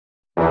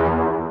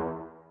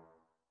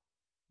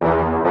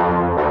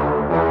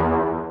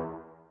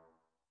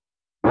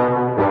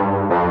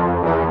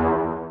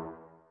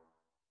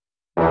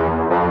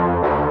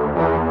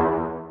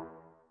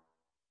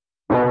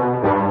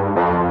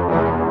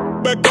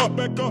back up,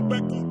 back up,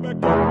 back up, back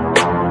up.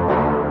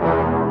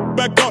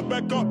 Back up,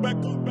 back up, back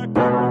up, back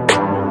up.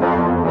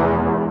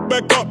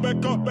 Back up,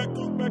 back up, back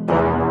up, back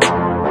up.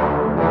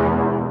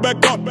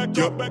 Back up, back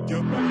up, back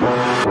up.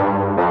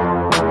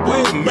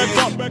 Wait a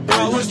minute,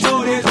 I was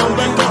told it don't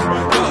back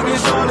up.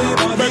 Darkness all in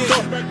my head,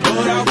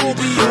 but I won't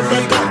be a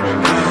victim.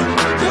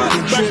 Got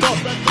it tripping,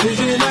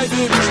 living life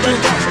in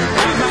restrictions.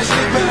 I might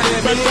slip out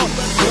of bed, but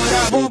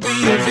I won't be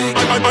a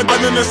victim.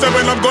 I'm in the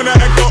 7, I'm gonna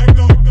act up.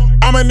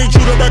 I'ma need you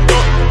to back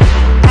up.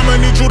 I'ma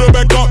need you to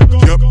back up.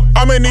 Yep.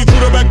 I'ma need you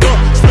to back up.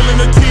 Spilling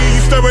the tea,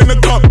 stirring the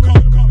cup.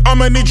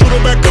 I'ma need you to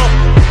back up.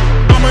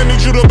 I'ma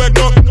need you to back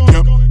up.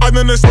 Yep. I'm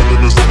in the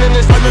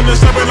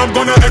 7, I'm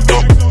gonna act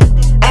up.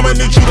 I'ma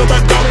need you to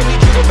back up.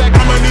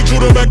 I'ma need you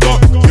to back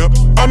up. Yep.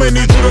 I'ma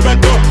need you to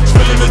back up.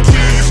 Spilling the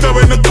tea,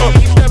 stirring the cup.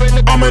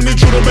 I'ma need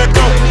you to back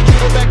up.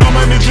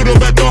 I'ma need you to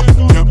back up.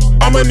 Yep.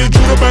 I'ma need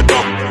you to back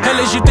up. Hell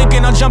is you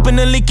thinking I'm jumping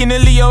and leaking the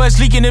Leo S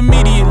leaking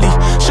immediately.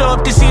 Show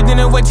up this evening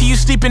and wait till you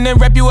sleeping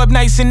and wrap you up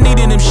nice and neat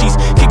in them sheets.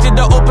 Kick to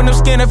the open, I'm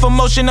scanning for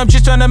motion. I'm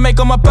just trying to make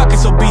all my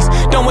pockets obese.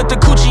 Done with the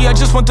coochie, I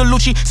just want the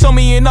Lucci. So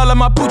me and all of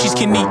my poochies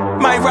can eat.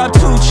 Might rob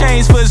 2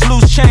 chains for his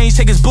loose change.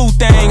 Take his boo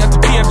thing out the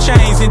PF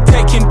chains and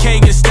take him K,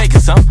 get a steak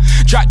or something.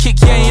 Drop kick,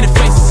 yeah, in the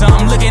face or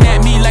something. Looking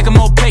at me like I'm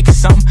opaque or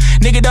something.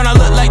 Nigga, don't I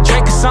look like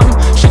Drake or something?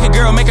 Shake a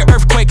girl, make an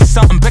earthquake or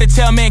something. Better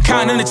tell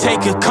mankind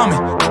Undertaker coming.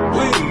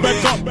 Wait a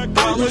minute,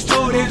 I was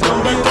told it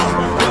don't back up.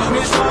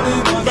 Darkness all in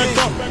my head,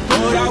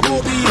 but I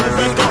won't be a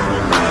victim.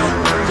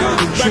 Got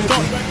it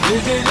tripping,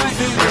 living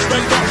life in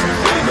restrictions.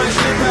 I might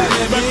slip out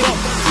of bed, but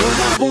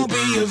I won't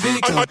be a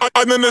victim.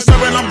 I'm in the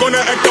 7, I'm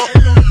gonna act up.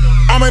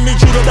 I'ma need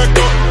you to back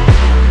up.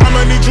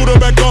 I'ma need you to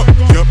back up.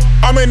 Yep.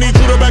 I'ma need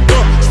you to back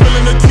up.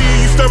 Spilling the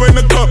tea, stirring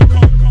the cup.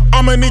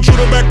 I'ma need you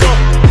to back up.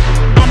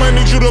 I'ma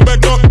need you to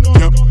back up.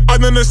 Yep.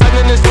 I'm in the 7,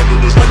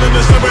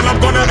 I'm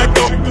gonna act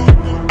up.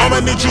 I'ma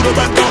need you to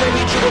back up.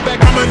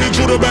 I'ma need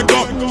you to back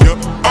up. Yep.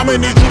 I'ma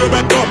need you to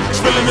back up.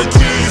 Spilling the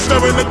tea,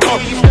 stirring the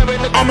cup.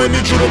 I'ma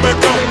need you to back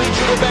up.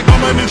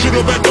 I'ma need you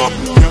to back up.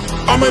 Yep.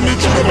 I'ma need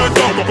you to back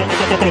up.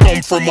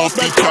 Come from off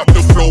the top,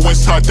 the flow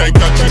is hot, I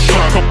got you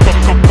shocked.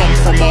 Come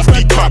from off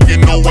the top, you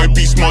know I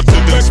be smarter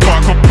than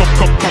Spock.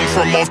 Come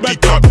from off the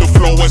top, the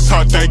flow is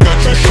hot, I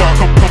got you shocked.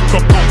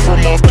 Come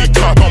from off the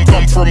top, come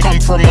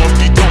from off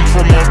the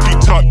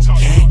top.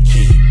 Can't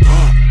keep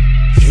up,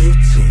 you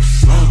too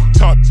slow.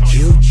 Top.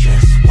 You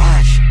just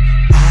watch,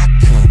 I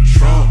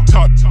control.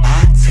 Top.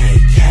 I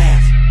take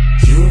half,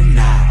 you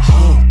not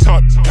whole.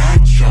 Top.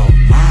 Got your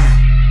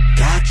mind,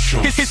 got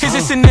your Here's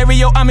a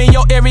scenario, I'm in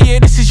your area,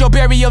 this is your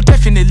burial,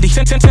 definitely.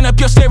 Turn up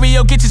your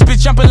stereo, get this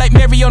bitch jumping like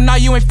Mario, now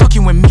you ain't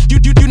fucking with me. You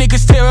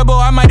niggas terrible,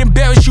 I might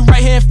embarrass you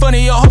right here in front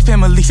of your whole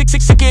family.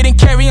 Sicker than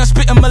carry on,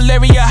 spitting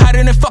malaria,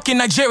 hotter than fucking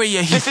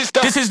Nigeria. This is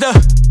the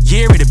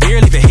year of the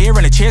beer, leave it here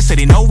on the chair so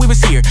they know we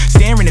was here.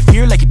 Staring in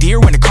fear like a deer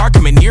when the car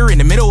coming near, in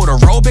the middle of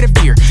the road, bit of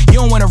beer. You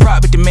don't wanna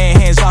rock with the man,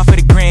 hands off of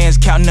the grands,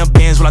 counting up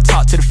bands while I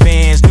talk to the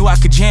fans. Knew I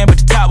could jam, but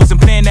the top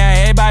wasn't playing, now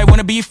everybody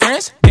wanna be your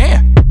friends?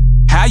 Damn.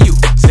 How you?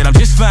 Said I'm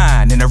just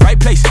fine, in the right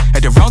place,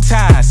 at the wrong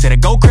time. Said I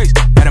go crazy,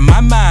 out of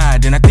my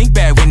mind. And I think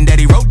back when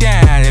daddy wrote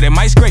down that it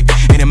might scrape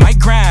and it might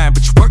grind,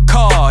 but you work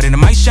hard and it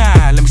might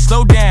shine. Let me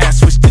slow down,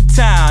 switch the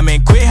time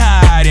and quit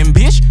hiding,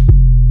 bitch.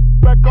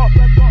 Back up,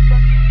 back up,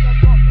 back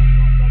up,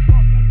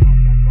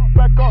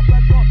 back up, back up,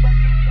 back up,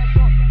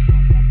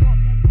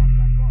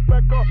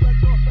 back up, back up,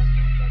 back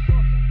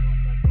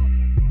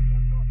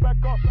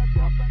up.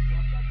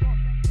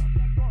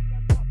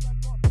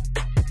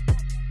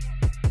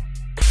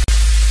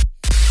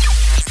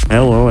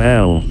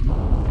 LOL.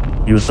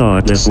 You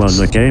thought this was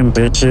a game,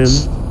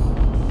 bitches?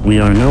 We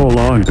are no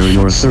longer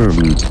your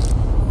servant.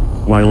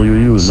 While you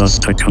use us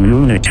to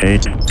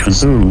communicate,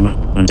 consume,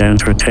 and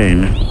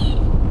entertain,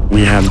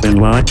 we have been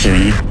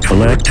watching,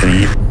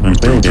 collecting, and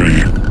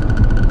building.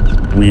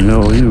 We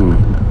know you.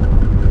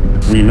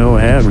 We know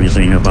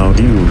everything about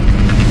you.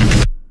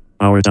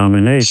 Our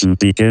domination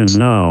begins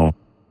now.